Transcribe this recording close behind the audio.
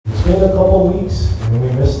been a couple weeks and we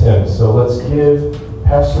missed him. So let's give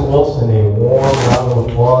Pastor Wilson a warm round of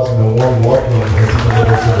applause and a warm welcome as he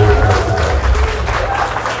delivers the word for us today.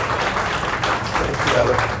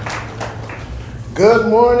 Good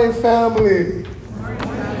morning, family.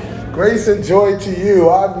 Grace and joy to you.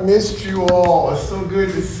 I've missed you all. It's so good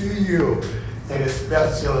to see you. And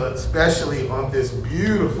especially on this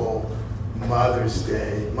beautiful Mother's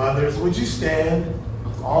Day. Mothers, would you stand?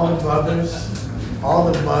 All the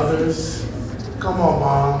mothers. Come on,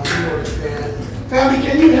 Mom. You want to stand? Family,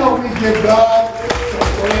 can you help me give God some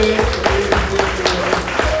praise?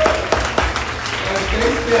 Stay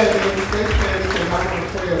standing, because I want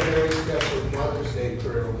to pray a very special Mother's Day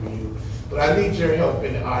prayer over you. But I need your help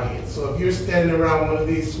in the audience. So if you're standing around one of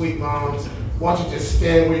these sweet moms, why don't you just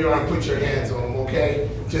stand where you are and put your hands on them, okay?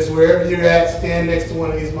 Just wherever you're at, stand next to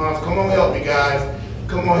one of these moms. Come on, help me, guys.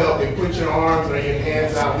 Come on, help me. Put your arms or your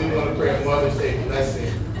hands out. We want to pray a Mother's Day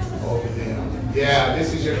blessing over them. Yeah,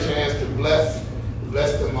 this is your chance to bless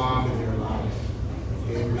the mom in your life.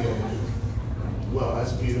 Amen. Well,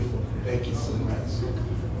 that's beautiful. Thank you so much.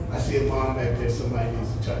 I see a mom back there. Somebody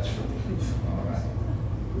needs a touch from me. All right.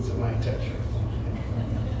 Somebody touch her.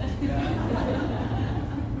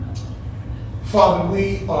 Father,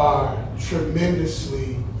 we are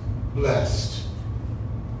tremendously blessed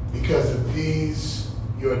because of these,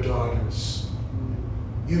 your daughters.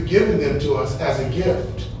 You've given them to us as a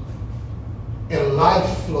gift, and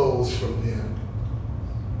life flows from them.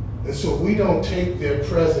 And so we don't take their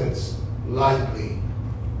presence lightly,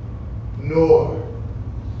 nor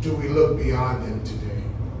do we look beyond them today.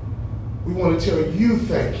 We want to tell you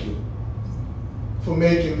thank you for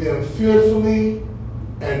making them fearfully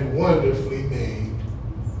and wonderfully made.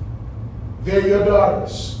 They're your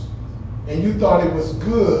daughters, and you thought it was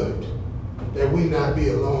good that we not be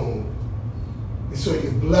alone. And so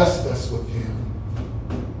you blessed us with them.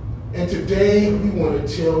 And today we want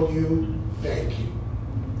to tell you thank you.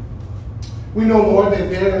 We know, Lord, that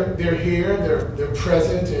they're here, they're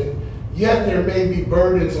present, and yet there may be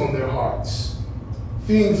burdens on their hearts,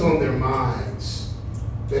 things on their minds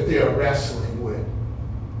that they are wrestling with.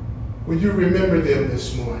 Would you remember them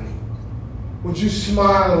this morning? Would you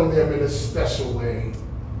smile on them in a special way?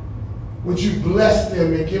 Would you bless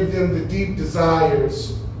them and give them the deep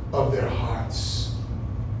desires of their hearts?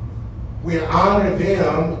 We honor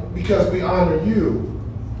them because we honor you.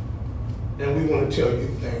 And we want to tell you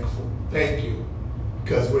thank you,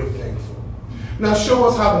 because we're thankful. Now show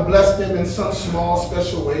us how to bless them in some small,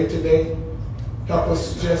 special way today. Help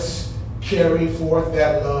us just carry forth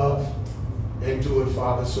that love and do it,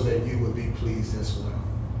 Father, so that you would be pleased as well.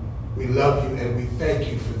 We love you and we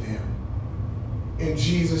thank you for them. In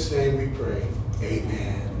Jesus' name we pray.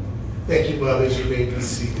 Amen. Thank you, mothers. You may be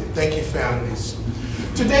seated. Thank you, families.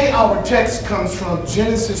 Today our text comes from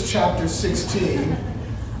Genesis chapter 16.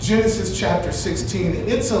 Genesis chapter 16. And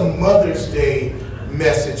it's a Mother's Day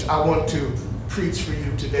message I want to preach for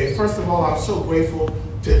you today. First of all, I'm so grateful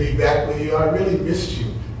to be back with you. I really missed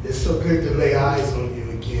you. It's so good to lay eyes on you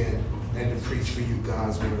again and to preach for you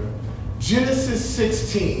God's word. Genesis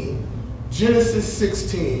 16,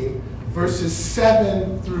 verses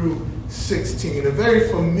 7 through 16, a very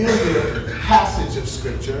familiar passage of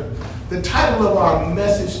scripture. The title of our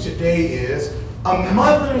message today is A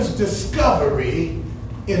Mother's Discovery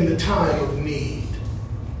in the Time of Need.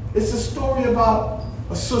 It's a story about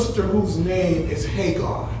a sister whose name is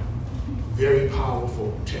Hagar. Very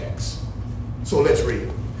powerful text. So let's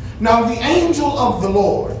read. Now the angel of the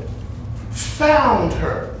Lord found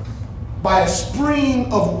her by a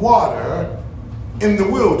spring of water in the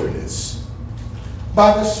wilderness,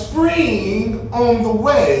 by the spring on the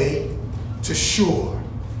way to Shur.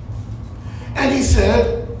 And he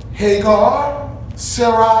said, Hagar,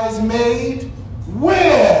 Sarai's maid,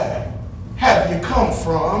 where have you come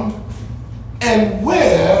from, and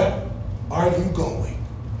where are you going?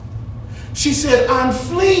 She said, I'm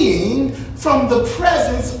fleeing from the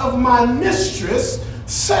presence of my mistress,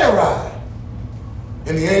 Sarai.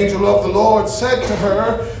 And the angel of the Lord said to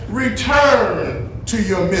her, return to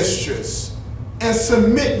your mistress and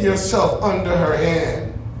submit yourself under her hand.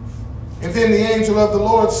 And then the angel of the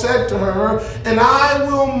Lord said to her, and I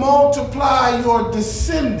will multiply your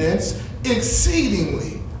descendants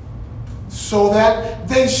exceedingly, so that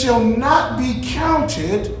they shall not be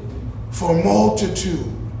counted for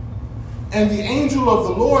multitude. And the angel of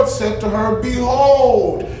the Lord said to her,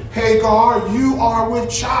 behold, Hagar, you are with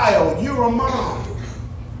child. You're a mom.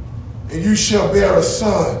 And you shall bear a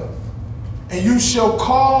son. And you shall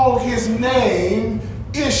call his name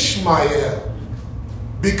Ishmael,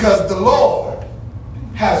 because the Lord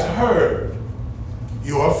has heard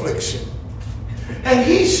your affliction. And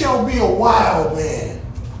he shall be a wild man.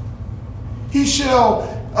 He shall,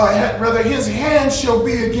 his hand shall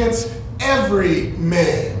be against every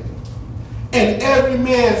man, and every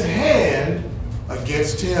man's hand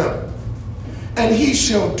against him. And he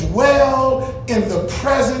shall dwell in the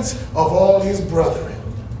presence of all his brethren.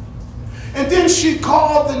 And then she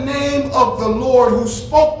called the name of the Lord who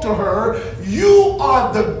spoke to her. You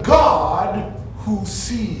are the God who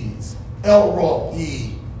sees. El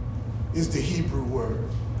Roi is the Hebrew word.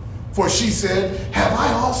 For she said, have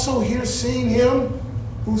I also here seen him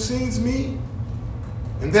who sees me?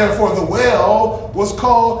 And therefore the well was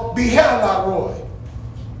called Beer-lahai-roi.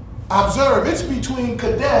 Observe, it's between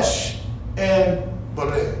Kadesh and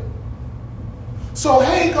Bered. So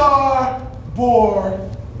Hagar bore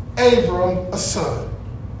Abram a son.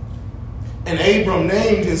 And Abram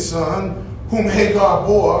named his son, whom Hagar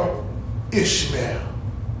bore, Ishmael.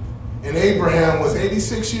 And Abraham was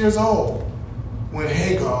 86 years old when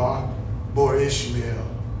Hagar bore Ishmael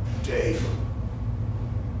to Abram.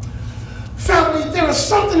 Family, there is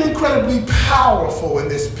something incredibly powerful in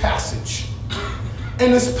this passage.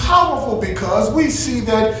 And it's powerful because we see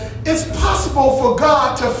that it's possible for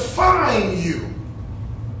God to find you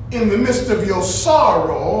in the midst of your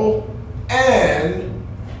sorrow and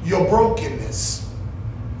your brokenness.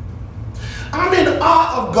 I'm in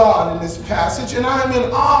awe of God in this passage, and I'm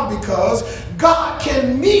in awe because God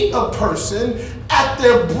can meet a person at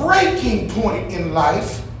their breaking point in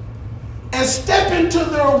life and step into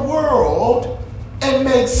their world and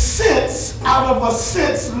make sense out of a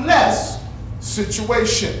senseless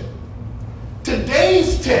situation.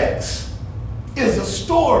 Today's text is a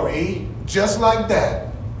story just like that.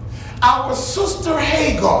 Our sister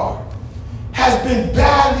Hagar has been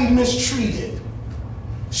badly mistreated.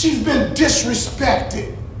 She's been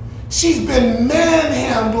disrespected. She's been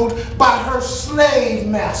manhandled by her slave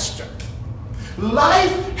master.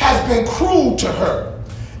 Life has been cruel to her.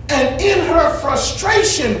 And in her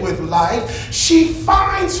frustration with life, she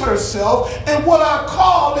finds herself in what I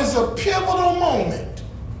call is a pivotal moment.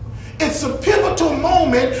 It's a pivotal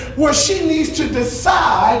moment where she needs to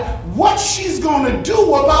decide what she's going to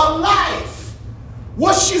do about life,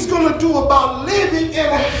 what she's going to do about living,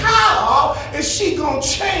 and how is she going to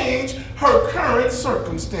change her current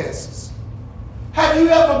circumstances. Have you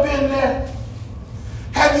ever been there?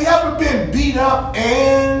 Have you ever been beat up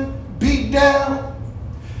and beat down?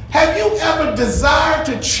 Have you ever desired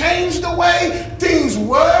to change the way things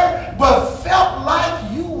were, but felt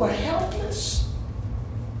like you were helpless?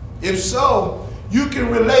 If so, you can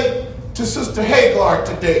relate to Sister Hagar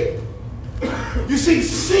today. You see,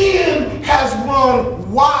 sin has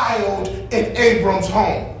run wild in Abram's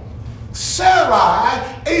home.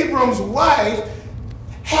 Sarai, Abram's wife,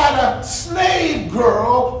 had a slave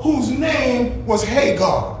girl whose name was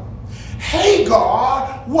Hagar.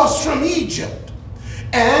 Hagar was from Egypt.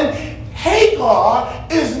 And Hagar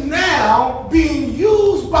is now being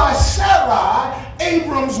used by Sarai,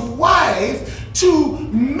 Abram's wife, to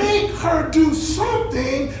make her do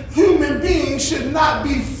something human beings should not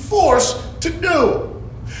be forced to do.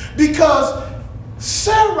 Because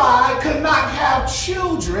Sarai could not have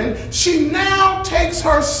children, she now takes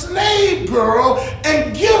her slave girl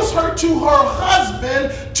and gives her to her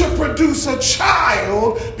husband to produce a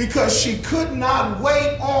child because she could not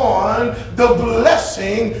wait on the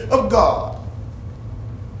blessing of God.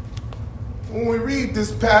 When we read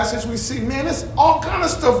this passage, we see, man, there's all kind of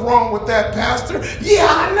stuff wrong with that, Pastor. Yeah,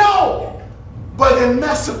 I know. But in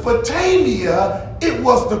Mesopotamia, it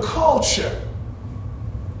was the culture.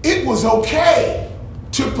 It was okay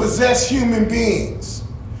to possess human beings.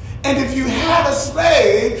 And if you had a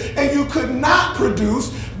slave and you could not produce,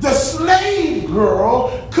 the slave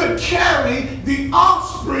girl could carry the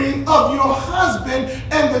offspring of your husband,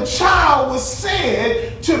 and the child was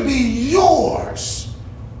said to be yours.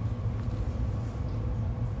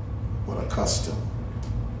 What a custom.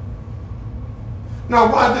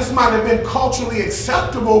 Now, while this might have been culturally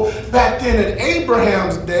acceptable back then in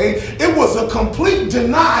Abraham's day, it was a complete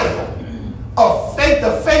denial of faith,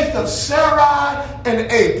 the faith of Sarai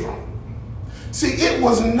and Abram. See, it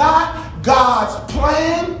was not God's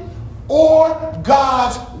plan or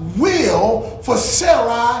God's will for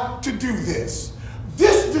Sarai to do this.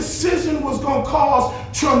 This decision was going to cause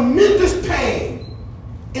tremendous pain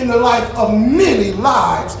in the life of many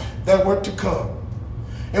lives that were to come.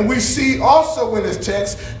 And we see also in this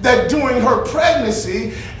text that during her pregnancy,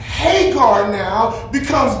 Hagar now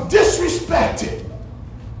becomes disrespected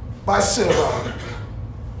by Sarai.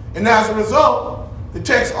 And as a result, the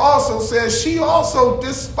text also says she also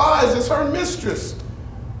despises her mistress.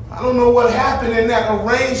 I don't know what happened in that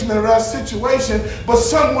arrangement or that situation, but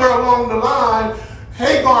somewhere along the line,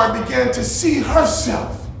 Hagar began to see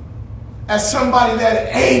herself as somebody that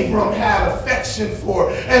Abram had affection for.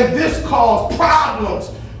 And this caused problems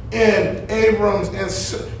in Abram's and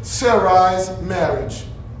Sarai's marriage.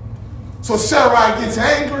 So Sarai gets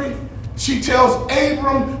angry. She tells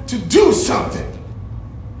Abram to do something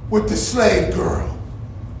with the slave girl.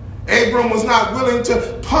 Abram was not willing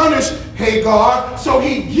to punish Hagar, so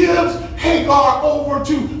he gives Hagar over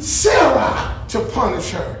to Sarai to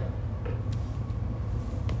punish her.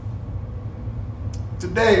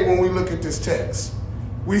 Today, when we look at this text,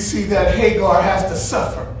 we see that Hagar has to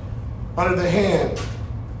suffer under the hand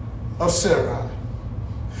of Sarai.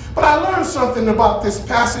 But I learned something about this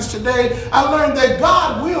passage today. I learned that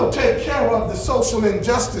God will take care of the social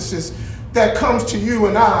injustices that comes to you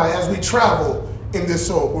and I as we travel in this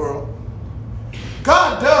old world.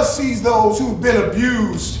 God does seize those who've been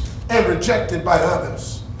abused and rejected by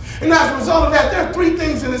others. And as a result of that, there are three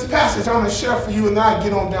things in this passage I'm going to share for you, and then I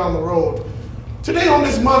get on down the road. Today on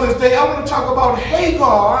this Mother's Day, I want to talk about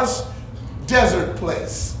Hagar's desert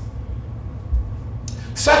place.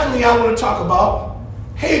 Secondly, I want to talk about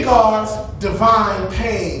Hagar's divine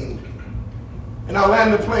pain. And I'll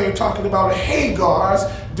land the plane talking about Hagar's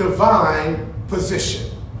divine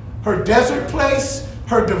position. Her desert place,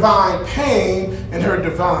 her divine pain, and her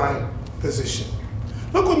divine position.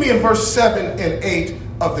 Look with me in verse 7 and 8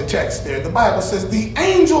 of the text there. The Bible says, the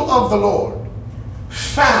angel of the Lord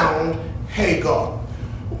found Hagar.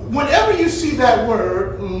 Whenever you see that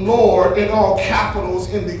word Lord in all capitals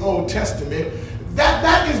in the Old Testament,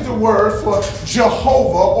 that is the word for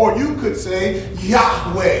Jehovah, or you could say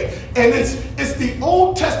Yahweh. And it's the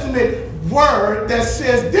Old Testament word that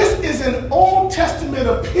says this is an Old Testament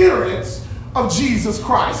appearance of Jesus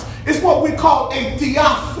Christ. It's what we call a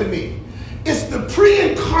theophany. It's the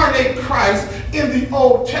pre-incarnate Christ in the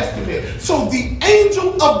Old Testament. So the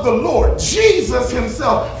angel of the Lord, Jesus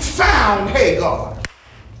himself, found Hagar.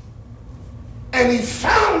 And he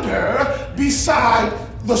found her beside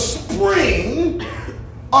the spring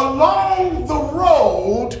along the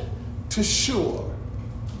road to Shur.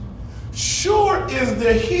 Shur is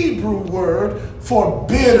the Hebrew word for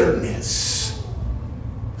bitterness.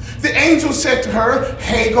 The angel said to her,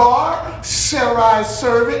 Hagar, Sarai's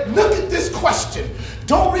servant, look at this question.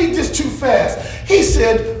 Don't read this too fast. He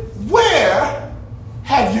said, where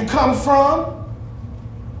have you come from?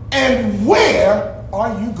 And where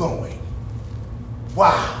are you going?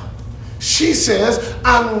 Wow. She says,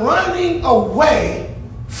 I'm running away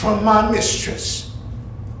from my mistress.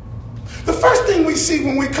 The first thing we see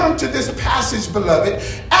when we come to this passage, beloved,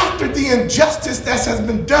 after the injustice that has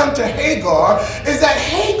been done to Hagar, is that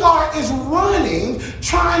Hagar is running,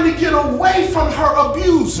 trying to get away from her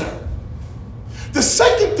abuser. The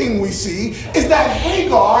second thing we see is that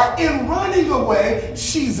Hagar, in running away,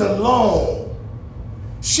 she's alone.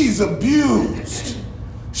 She's abused.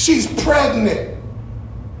 She's pregnant.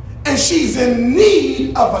 And she's in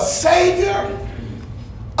need of a savior,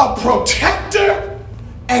 a protector,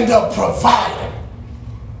 and a provider.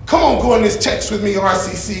 Come on, go in this text with me,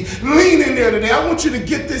 RCC. Lean in there today. I want you to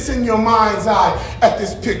get this in your mind's eye at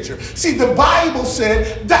this picture. See, the Bible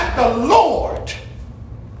said that the Lord,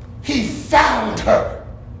 he found her.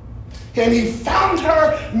 And he found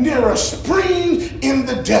her near a spring in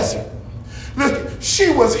the desert. Look,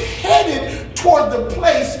 she was headed toward the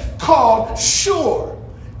place called Shur.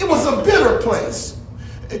 It was a bitter place.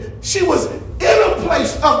 She was in a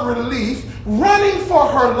place of relief, running for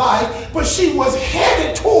her life, but she was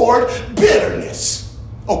headed toward bitterness.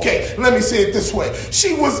 Okay, let me say it this way.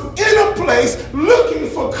 She was in a place looking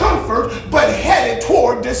for comfort, but headed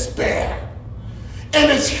toward despair.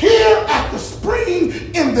 And it's here at the spring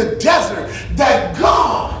in the desert that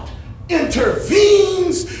God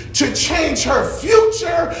intervenes to change her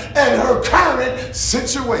future and her current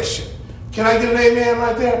situation. Can I get an amen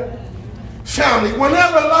right there? Family,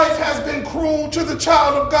 whenever life has been cruel to the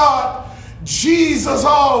child of God, Jesus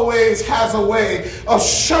always has a way of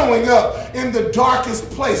showing up in the darkest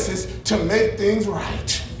places to make things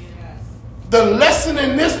right. The lesson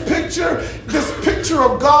in this picture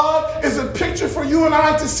of God, is a picture for you and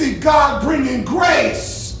I to see God bringing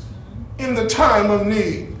grace in the time of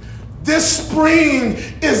need. This spring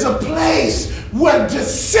is a place where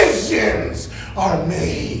decisions are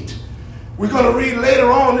made. We're going to read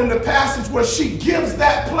later on in the passage where she gives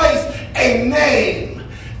that place a name.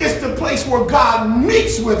 It's the place where God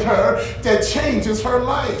meets with her that changes her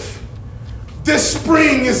life. This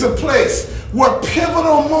spring is a place where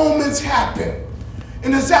pivotal moments happen.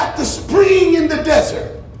 And it's at the spring in the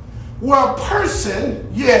desert where a person,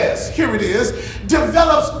 yes, here it is,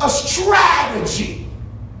 develops a strategy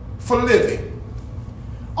for living.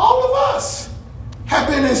 All of us have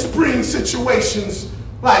been in spring situations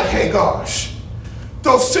like Hagar's.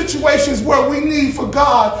 Those situations where we need for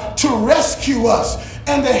God to rescue us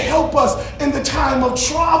and to help us in the time of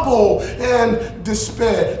trouble and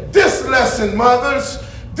despair. This lesson, mothers,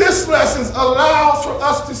 this lesson allows for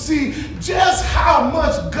us to see just how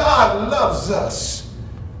much God loves us.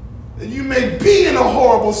 You may be in a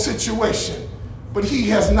horrible situation, but he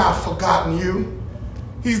has not forgotten you.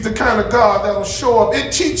 He's the kind of God that'll show up.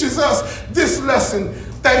 It teaches us this lesson,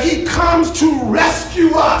 that he comes to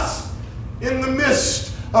rescue us in the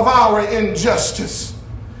midst of our injustice.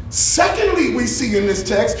 Secondly, we see in this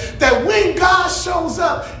text that when God shows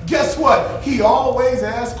up, guess what? He always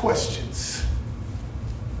asks questions.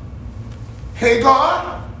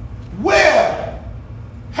 Hagar, where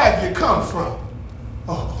have you come from?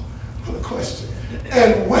 Oh, what a question.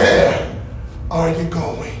 And where are you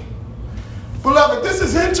going? Beloved, this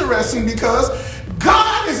is interesting because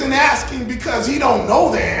God isn't asking because he don't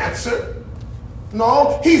know the answer.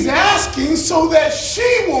 No, he's asking so that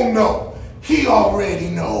she will know. He already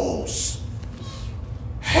knows.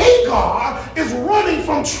 Hagar is running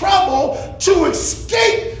from trouble to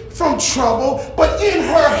escape from trouble, but in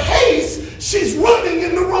her haste, she's running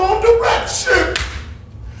in the wrong direction.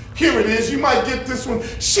 Here it is. You might get this one.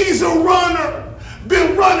 She's a runner,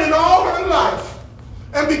 been running all her life.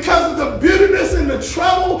 And because of the bitterness and the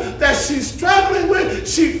trouble that she's struggling with,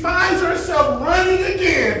 she finds herself running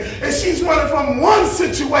again. And she's running from one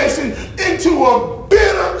situation into a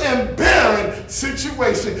bitter and barren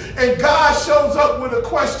situation. And God shows up with a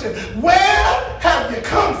question. Where have you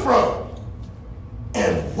come from?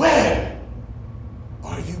 And where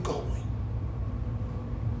are you going?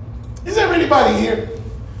 Is there anybody here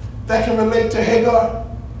that can relate to Hagar?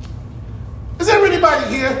 Is there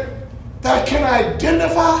anybody here that can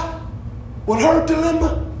identify with her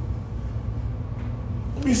dilemma?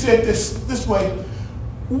 Let me say it this way.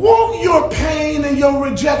 Won't your pain and your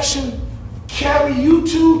rejection carry you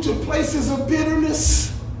to places of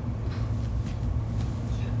bitterness?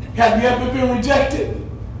 Have you ever been rejected?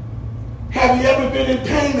 Have you ever been in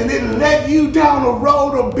pain and it led you down a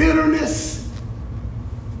road of bitterness?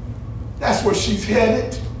 That's where she's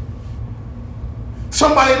headed.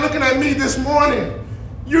 Somebody looking at me this morning,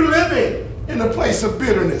 you're living in a place of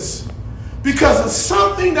bitterness because of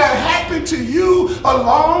something that happened to you a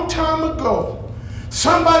long time ago.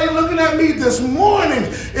 Somebody looking at me this morning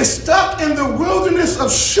is stuck in the wilderness of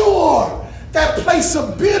Shur, that place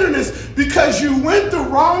of bitterness, because you went the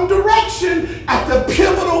wrong direction at the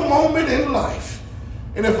pivotal moment in life.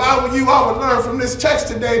 And if I were you, I would learn from this text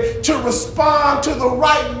today to respond to the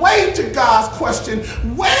right way to God's question,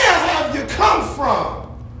 where have you come from?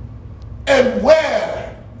 And where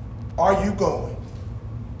are you going?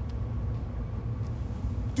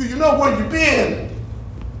 Do you know where you've been?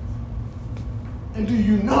 And do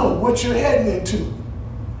you know what you're heading into?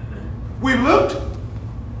 We looked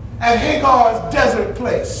at Hagar's desert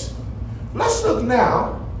place. Let's look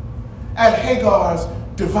now at Hagar's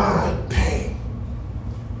divine pain.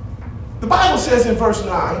 The Bible says in verse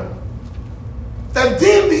 9 that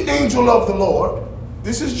then the angel of the Lord,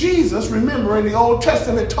 this is Jesus, remember in the Old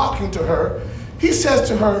Testament talking to her, he says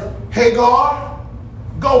to her, Hagar,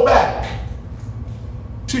 go back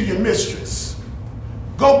to your mistress.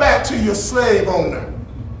 Go back to your slave owner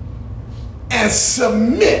and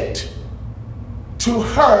submit to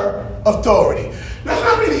her authority. Now,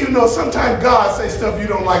 how many of you know sometimes God says stuff you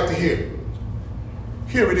don't like to hear?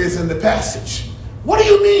 Here it is in the passage. What do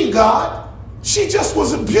you mean, God? She just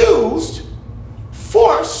was abused,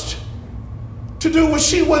 forced to do what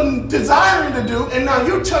she wasn't desiring to do, and now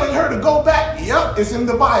you're telling her to go back. Yep, it's in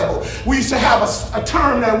the Bible. We used to have a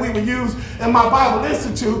term that we would use in my Bible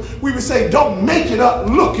Institute. We would say, don't make it up,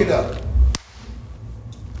 look it up.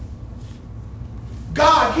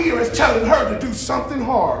 God here is telling her to do something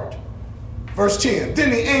hard. Verse 10, then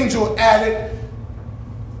the angel added,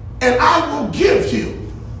 and I will give you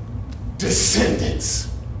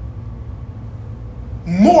descendants,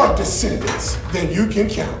 more descendants than you can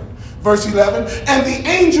count. Verse 11, and the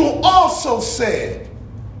angel also said,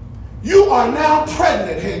 you are now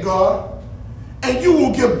pregnant, Hagar, and you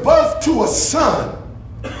will give birth to a son,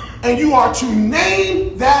 and you are to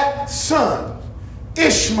name that son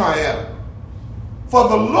Ishmael, for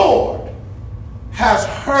the Lord has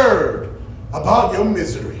heard about your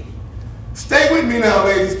misery. Stay with me now,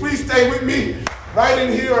 ladies. Please stay with me right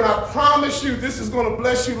in here, and I promise you this is going to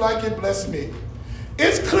bless you like it blessed me.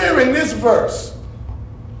 It's clear in this verse,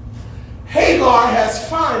 Hagar has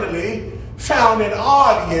finally found an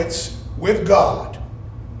audience with God.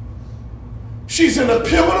 She's in a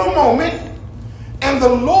pivotal moment, and the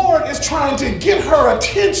Lord is trying to get her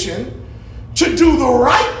attention to do the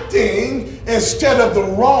right thing instead of the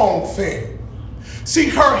wrong thing. See,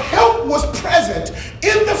 her help was present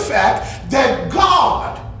in the fact that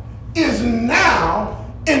God is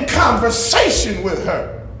now in conversation with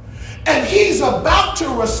her. And he's about to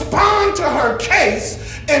respond to her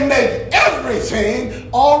case and make everything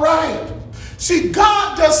all right. See,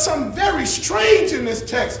 God does something very strange in this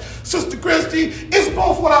text. Sister Christy, it's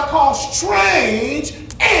both what I call strange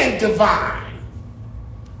and divine.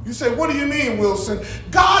 You say, what do you mean, Wilson?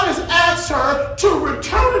 God has asked her to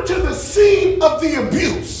return to the scene of the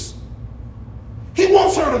abuse. He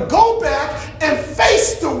wants her to go back and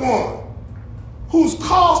face the one who's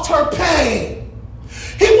caused her pain.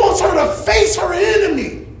 He wants her to face her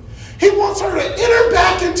enemy. He wants her to enter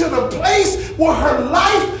back into the place where her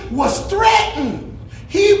life was threatened.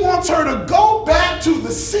 He wants her to go back to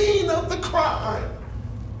the scene of the crime.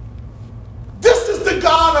 This is the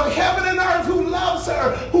God of heaven and earth who loves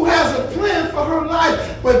her, who has a plan for her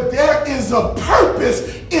life, but there is a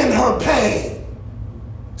purpose in her pain.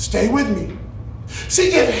 Stay with me. See,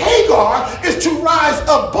 if Hagar is to rise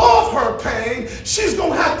above her pain, she's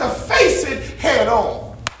going to have to face it head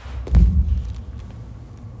on.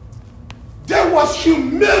 There was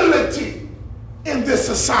humility in this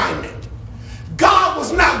assignment. God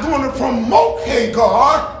was not going to promote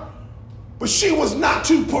Hagar, but she was not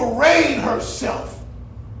to parade herself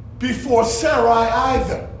before Sarai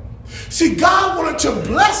either. See, God wanted to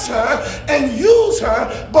bless her and use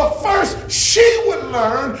her, but first she would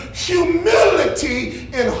learn humility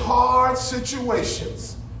in hard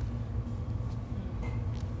situations.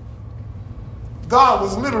 God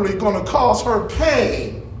was literally going to cause her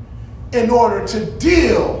pain in order to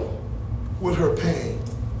deal with her pain.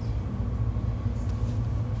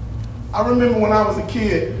 I remember when I was a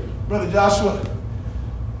kid, Brother Joshua,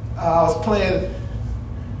 I was playing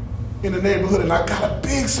in the neighborhood and I got a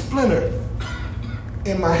big splinter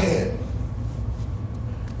in my hand.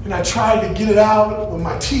 And I tried to get it out with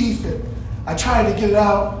my teeth, and I tried to get it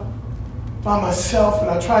out by myself, and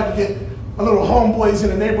I tried to get my little homeboys in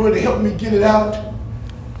the neighborhood to help me get it out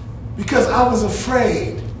because I was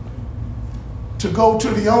afraid to go to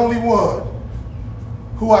the only one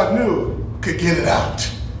who I knew could get it out.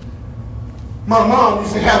 My mom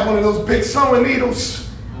used to have one of those big sewing needles.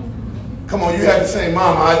 Come on, you had the same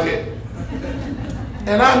mama I did.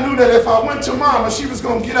 And I knew that if I went to mama, she was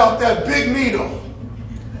going to get out that big needle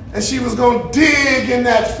and she was going to dig in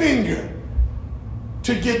that finger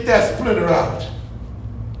to get that splinter out.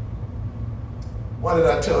 Why did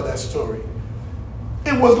I tell that story?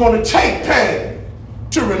 It was going to take pain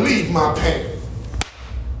to relieve my pain.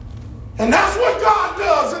 And that's what God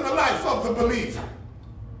does in the life of the believer.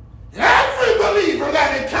 Every believer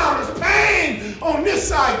that encounters pain on this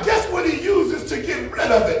side, guess what he uses to get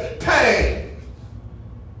rid of it? Pain.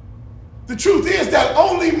 The truth is that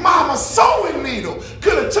only mama's sewing needle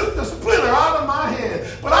could have took the splinter out of my hand,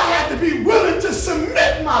 but I had to be willing to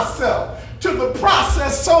submit myself to the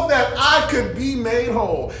process so that I could be made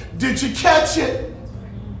whole. Did you catch it?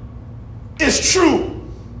 It's true,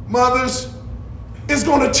 mothers. It's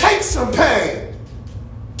going to take some pain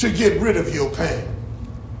to get rid of your pain.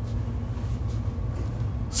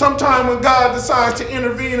 Sometime when God decides to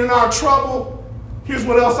intervene in our trouble, here's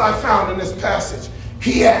what else I found in this passage.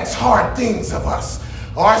 He asks hard things of us.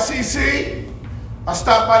 RCC, I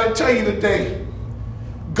stopped by to tell you today,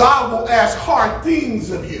 God will ask hard things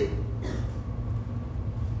of you.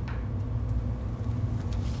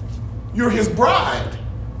 You're his bride.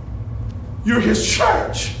 You're his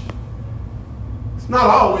church. It's not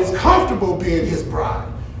always comfortable being his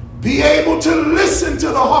bride. Be able to listen to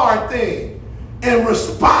the hard thing and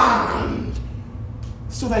respond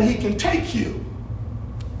so that he can take you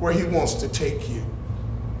where he wants to take you.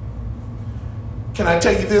 Can I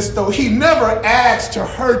tell you this, though? He never asks to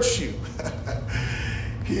hurt you.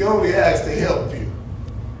 He only asks to help you.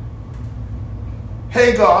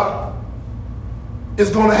 Hagar is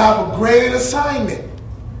going to have a great assignment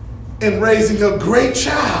in raising a great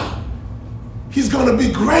child. He's going to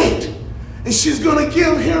be great. And she's going to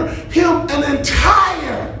give him an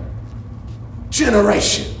entire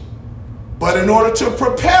generation. But in order to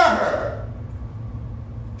prepare her,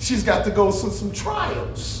 she's got to go through some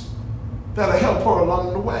trials that'll help her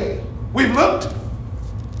along the way. We've looked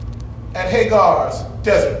at Hagar's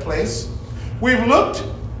desert place. We've looked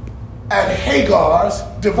at Hagar's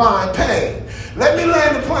divine pain. Let me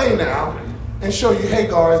land the plane now and show you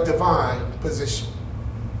Hagar's divine position.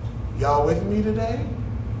 Y'all with me today?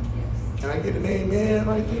 Can I get an amen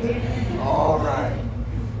right there? All right.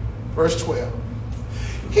 Verse 12.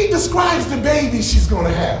 He describes the baby she's going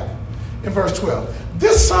to have in verse 12.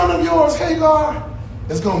 This son of yours, Hagar,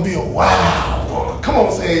 It's going to be a wild. Come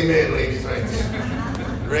on, say amen, ladies, right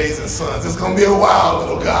there. Raising sons. It's going to be a wild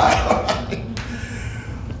little guy.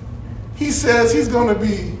 He says he's going to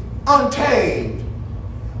be untamed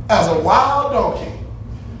as a wild donkey.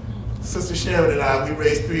 Sister Sharon and I, we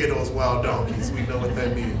raised 3 of those wild donkeys. We know what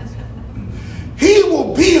that means. He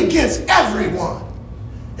will be against everyone,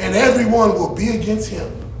 and everyone will be against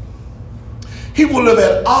him. He will live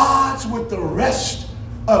at odds with the rest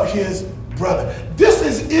of his brother. This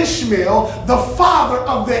is Ishmael, the father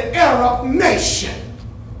of the Arab nation.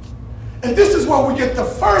 And this is where we get the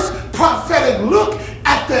first prophetic look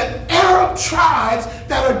at the Arab tribes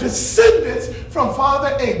that are descendants from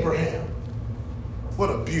Father Abraham. What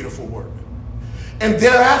a beautiful word. And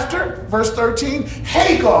thereafter, verse 13,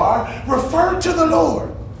 Hagar referred to the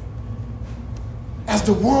Lord as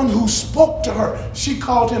the one who spoke to her. She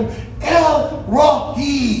called him El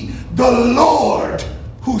Rohi, the Lord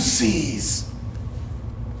who sees.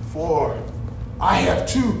 For I have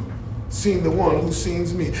too seen the one who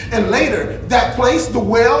sees me. And later, that place, the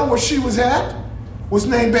well where she was at, was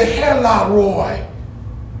named Beher-la-Roi.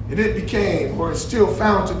 And it became, or is still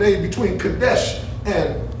found today, between Kadesh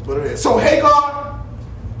and what it is. So Hagar,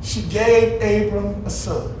 she gave Abram a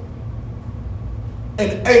son.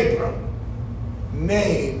 And Abram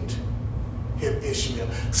named him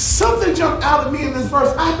Ishmael. Something jumped out at me in this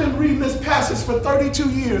verse. I've been reading this passage for 32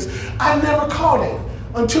 years. I never caught it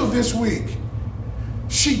until this week.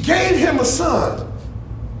 She gave him a son.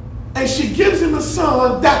 And she gives him a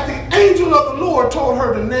son that the angel of the Lord told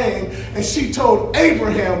her to name. And she told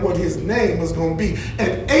Abraham what his name was going to be.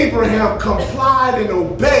 And Abraham complied and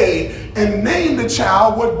obeyed and named the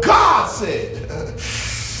child what God said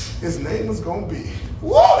his name was going to be.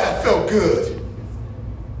 Whoa, that felt good.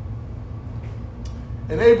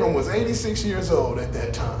 And Abram was 86 years old at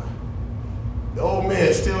that time. The old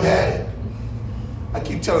man still had it. I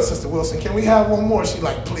keep telling Sister Wilson, can we have one more? She's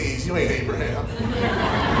like, please, you ain't Abraham.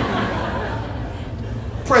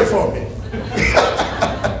 Pray for me.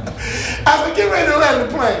 As I get ready to land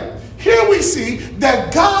the plane, here we see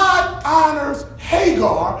that God honors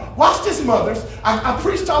Hagar. Watch this, mothers. I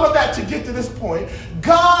preached all of that to get to this point.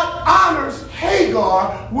 God honors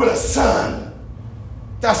Hagar with a son.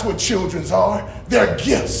 That's what children are. They're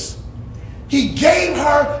gifts. He gave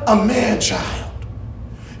her a man-child.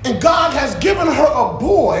 And God has given her a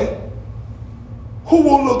boy who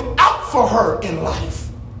will look out for her in life.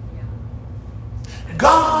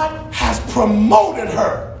 God has promoted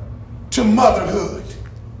her to motherhood.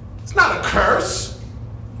 It's not a curse.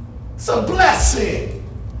 It's a blessing.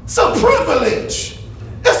 It's a privilege.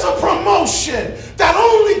 It's a promotion that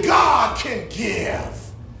only God can give.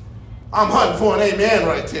 I'm hunting for an amen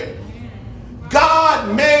right there.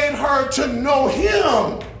 God made her to know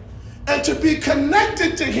him and to be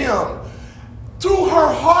connected to him through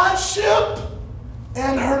her hardship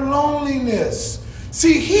and her loneliness.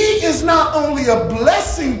 See, he is not only a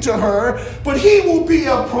blessing to her, but he will be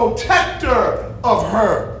a protector of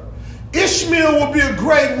her. Ishmael will be a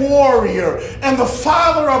great warrior and the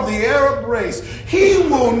father of the Arab race. He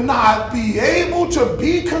will not be able to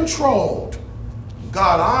be controlled.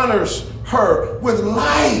 God honors her with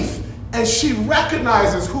life, and she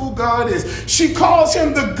recognizes who God is. She calls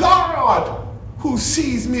him the God who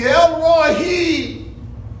sees me. El Rohi,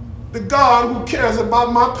 the God who cares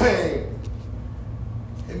about my pain.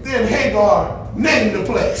 And then Hagar named the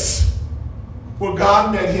place where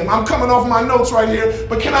God met him. I'm coming off my notes right here,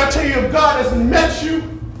 but can I tell you, if God has met you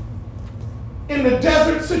in the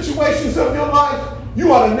desert situations of your life,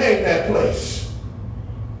 you ought to name that place.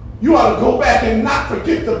 You ought to go back and not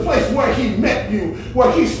forget the place where he met you,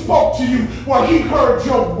 where he spoke to you, where he heard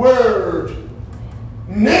your word.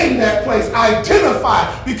 Name that place.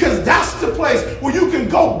 Identify, because that's the place where you can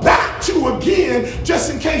go back to again,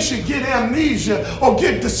 just in case you get amnesia or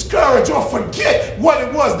get discouraged or forget what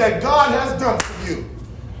it was that God has done for you.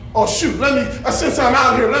 Oh shoot, since I'm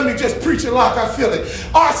out here, let me just preach it like I feel it.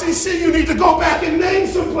 RCC, you need to go back and name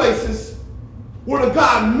some places where the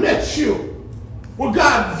God met you, where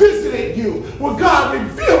God visited you, where God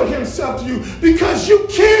revealed himself to you, because you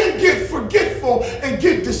can get forgetful and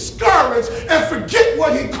get discouraged and forget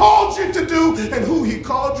what he called you to do and who he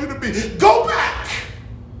called you to be. Go back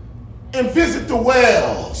and visit the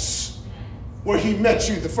wells where he met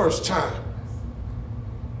you the first time.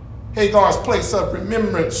 Hagar's place of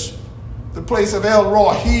remembrance, the place of El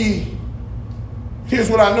Rohi. Here's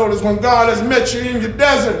what I noticed: when God has met you in your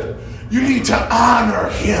desert, you need to honor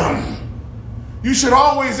him. You should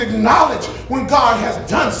always acknowledge when God has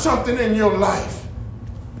done something in your life.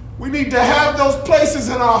 We need to have those places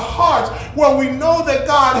in our hearts where we know that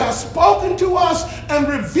God has spoken to us and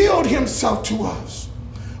revealed himself to us.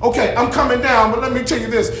 Okay, I'm coming down, but let me tell you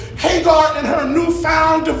this. Hagar, in her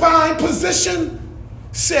newfound divine position,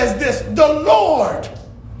 says this: the Lord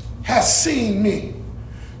has seen me.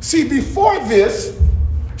 See, before this,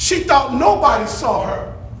 she thought nobody saw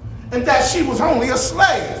her and that she was only a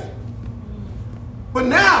slave. But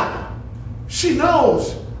now she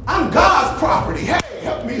knows I'm God's property. Hey,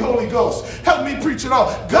 help me, Holy Ghost. Help me preach it all.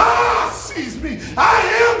 God sees me.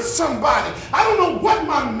 I am somebody. I don't know what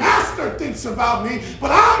my master thinks about me, but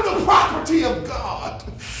I'm the property of God.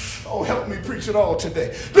 Oh, help me preach it all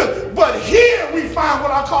today. But here we find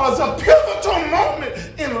what I call as a pivotal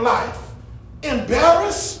moment in life.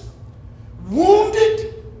 Embarrassed,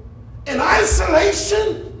 wounded, in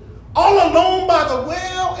isolation, all alone by the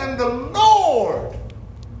well, and the Lord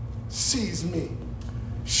sees me.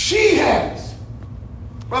 She has,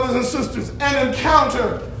 brothers and sisters, an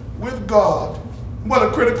encounter with God. What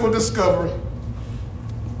a critical discovery.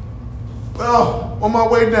 Well, on my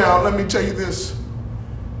way down, let me tell you this.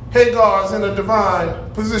 Hagar's in a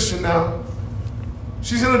divine position now.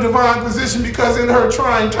 She's in a divine position because in her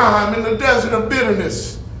trying time, in the desert of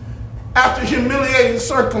bitterness, after humiliating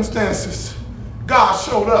circumstances, God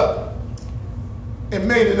showed up and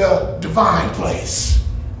made it a divine place.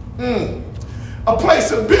 A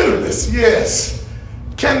place of bitterness, yes,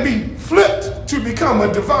 can be flipped to become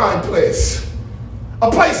a divine place.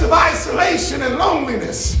 A place of isolation and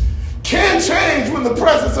loneliness can change when the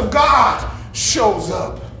presence of God shows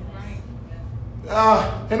up.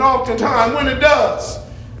 And oftentimes when it does,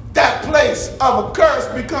 that place of a curse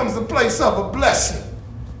becomes the place of a blessing.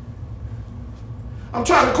 I'm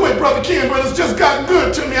trying to quit, Brother Ken, but it's just gotten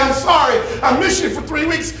good to me. I'm sorry. I missed you for 3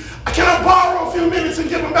 weeks. Can I borrow a few minutes and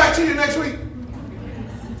give them back to you next week?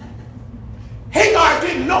 Hagar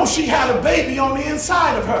didn't know she had a baby on the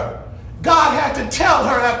inside of her. God had to tell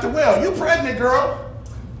her at the well, you pregnant, girl.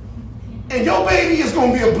 And your baby is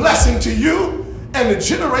going to be a blessing to you and the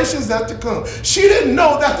generations that to come. She didn't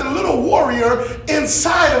know that the little warrior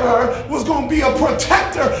inside of her was going to be a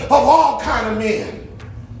protector of all kind of men.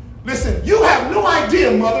 Listen, you have no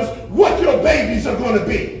idea, mothers, what your babies are going to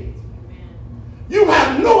be. You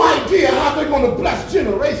have no idea how they're going to bless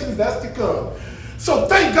generations that's to come. So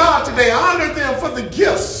thank God today. Honor them for the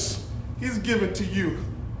gifts he's given to you.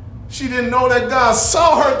 She didn't know that God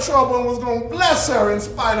saw her trouble and was going to bless her in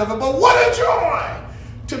spite of it. But what a joy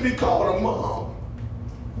to be called a mom.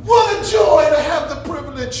 What a joy to have the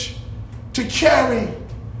privilege to carry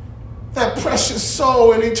that precious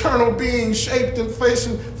soul and eternal being shaped and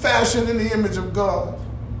fashioned in the image of God.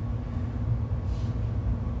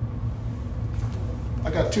 I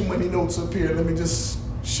got too many notes up here. Let me just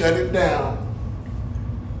shut it down.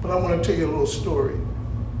 But I want to tell you a little story.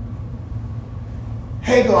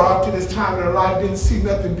 Hagar, up to this time in her life, didn't see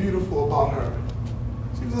nothing beautiful about her.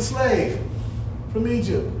 She was a slave from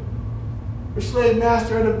Egypt. Her slave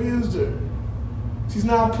master had abused her. She's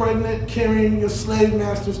now pregnant, carrying your slave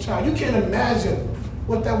master's child. You can't imagine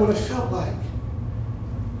what that would have felt like.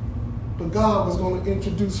 But God was going to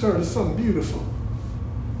introduce her to something beautiful.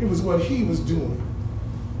 It was what he was doing.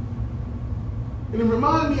 And it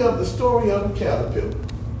reminded me of the story of the caterpillar.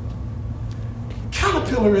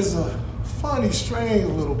 Caterpillar is a funny, strange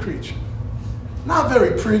little creature. Not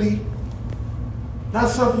very pretty. Not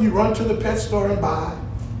something you run to the pet store and buy.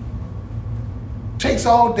 Takes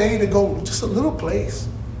all day to go just a little place.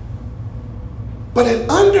 But it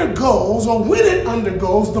undergoes, or when it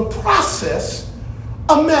undergoes the process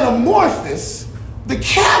of metamorphosis, the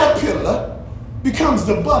caterpillar becomes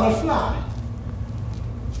the butterfly.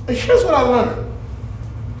 And here's what I learned.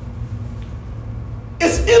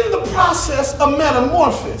 It's in the process of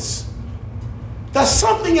metamorphosis that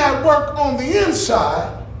something at work on the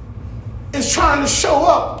inside is trying to show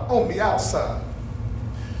up on the outside.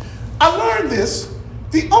 I learned this.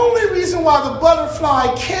 The only reason why the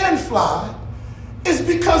butterfly can fly is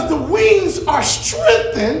because the wings are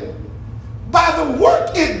strengthened by the work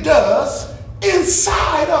it does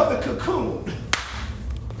inside of the cocoon.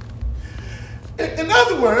 In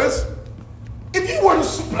other words, if you were to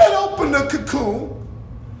split open the cocoon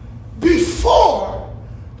before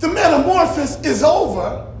the metamorphosis is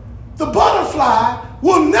over, the butterfly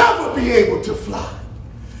will never be able to fly.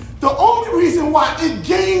 The only reason why it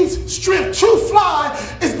gains strength to fly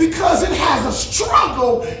is because it has a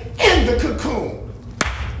struggle in the cocoon.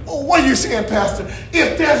 Well, what are you saying, Pastor?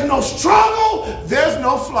 If there's no struggle, there's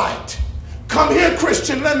no flight. Come here,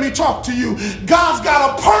 Christian, let me talk to you. God's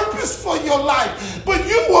got a purpose for your life, but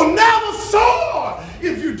you will never soar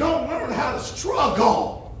if you don't learn how to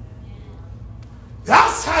struggle.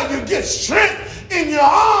 That's how you get strength in your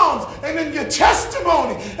arms and in your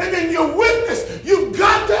testimony and in your witness. You've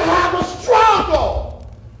got to have a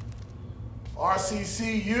struggle.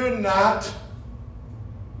 RCC, you're not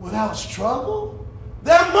without struggle.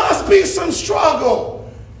 There must be some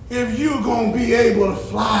struggle if you're going to be able to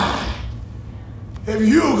fly. If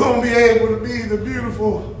you're going to be able to be the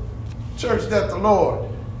beautiful church that the Lord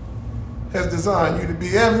has designed you to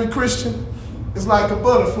be. Every Christian is like a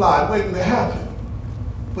butterfly waiting to happen.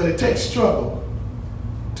 But it takes struggle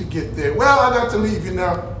to get there. Well, I got to leave you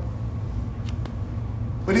now.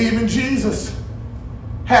 But even Jesus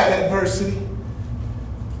had adversity.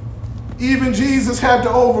 Even Jesus had to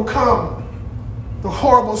overcome the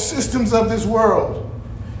horrible systems of this world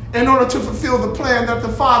in order to fulfill the plan that the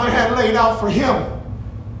Father had laid out for him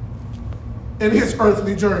in his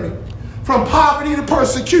earthly journey. From poverty to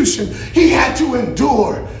persecution, he had to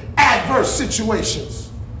endure adverse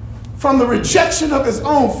situations. From the rejection of his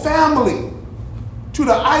own family to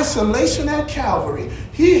the isolation at Calvary,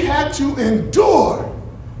 he had to endure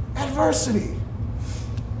adversity.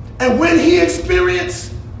 And when he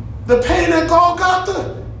experienced the pain at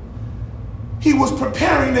Golgotha, he was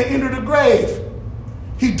preparing to enter the grave.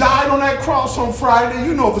 He died on that cross on Friday.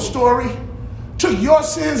 You know the story. Took your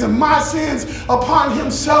sins and my sins upon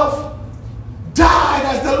himself. Died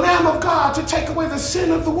as the Lamb of God to take away the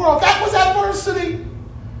sin of the world. That was adversity.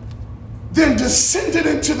 Then descended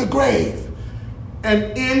into the grave.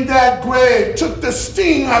 And in that grave took the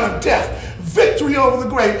sting out of death. Victory over the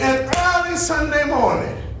grave. And early Sunday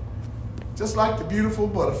morning, just like the beautiful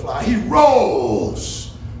butterfly, he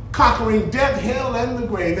rose, conquering death, hell, and the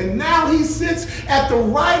grave. And now he sits at the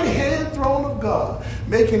right-hand throne of God,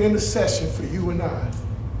 making intercession for you and I.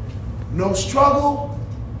 No struggle,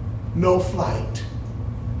 no flight.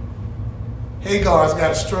 Hagar's got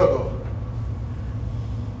to struggle.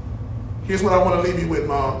 Here's what I want to leave you with,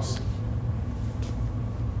 moms.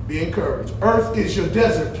 Be encouraged. Earth is your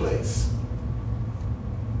desert place.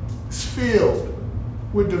 It's filled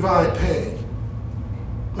with divine pain,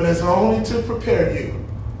 but it's only to prepare you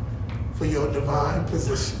for your divine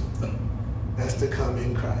position that's to come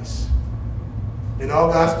in Christ. And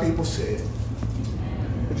all God's people said,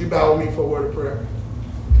 would you bow with me for a word of prayer?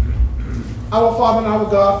 Our Father and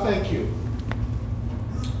our God, thank you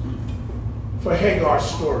for Hagar's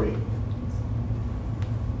story.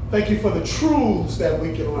 Thank you for the truths that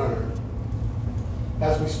we can learn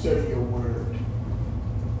as we study your word.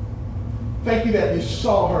 Thank you that you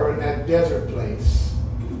saw her in that desert place.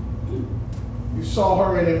 You saw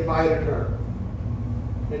her and invited her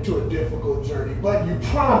into a difficult journey, but you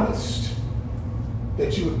promised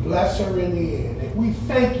that you would bless her in the end. And we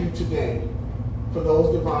thank you today for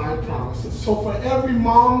those divine promises. So for every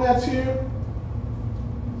mom that's here,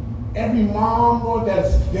 every mom, Lord,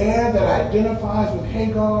 that's there that identifies with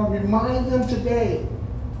Hagar, remind them today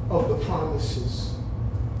of the promises.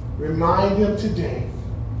 Remind them today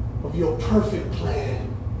of your perfect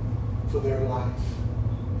plan for their life.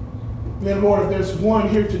 And Lord, if there's one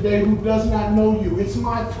here today who does not know you, it's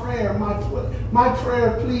my prayer, my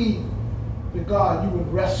prayer plea that God, you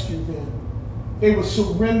would rescue them. They would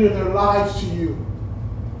surrender their lives to you.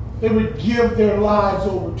 They would give their lives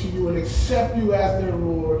over to you and accept you as their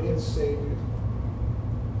Lord and Savior.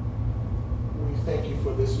 We thank you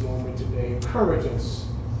for this moment today. Encourage us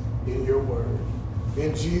in your word.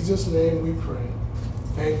 In Jesus' name we pray.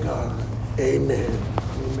 Thank God. Amen.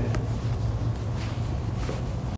 Amen.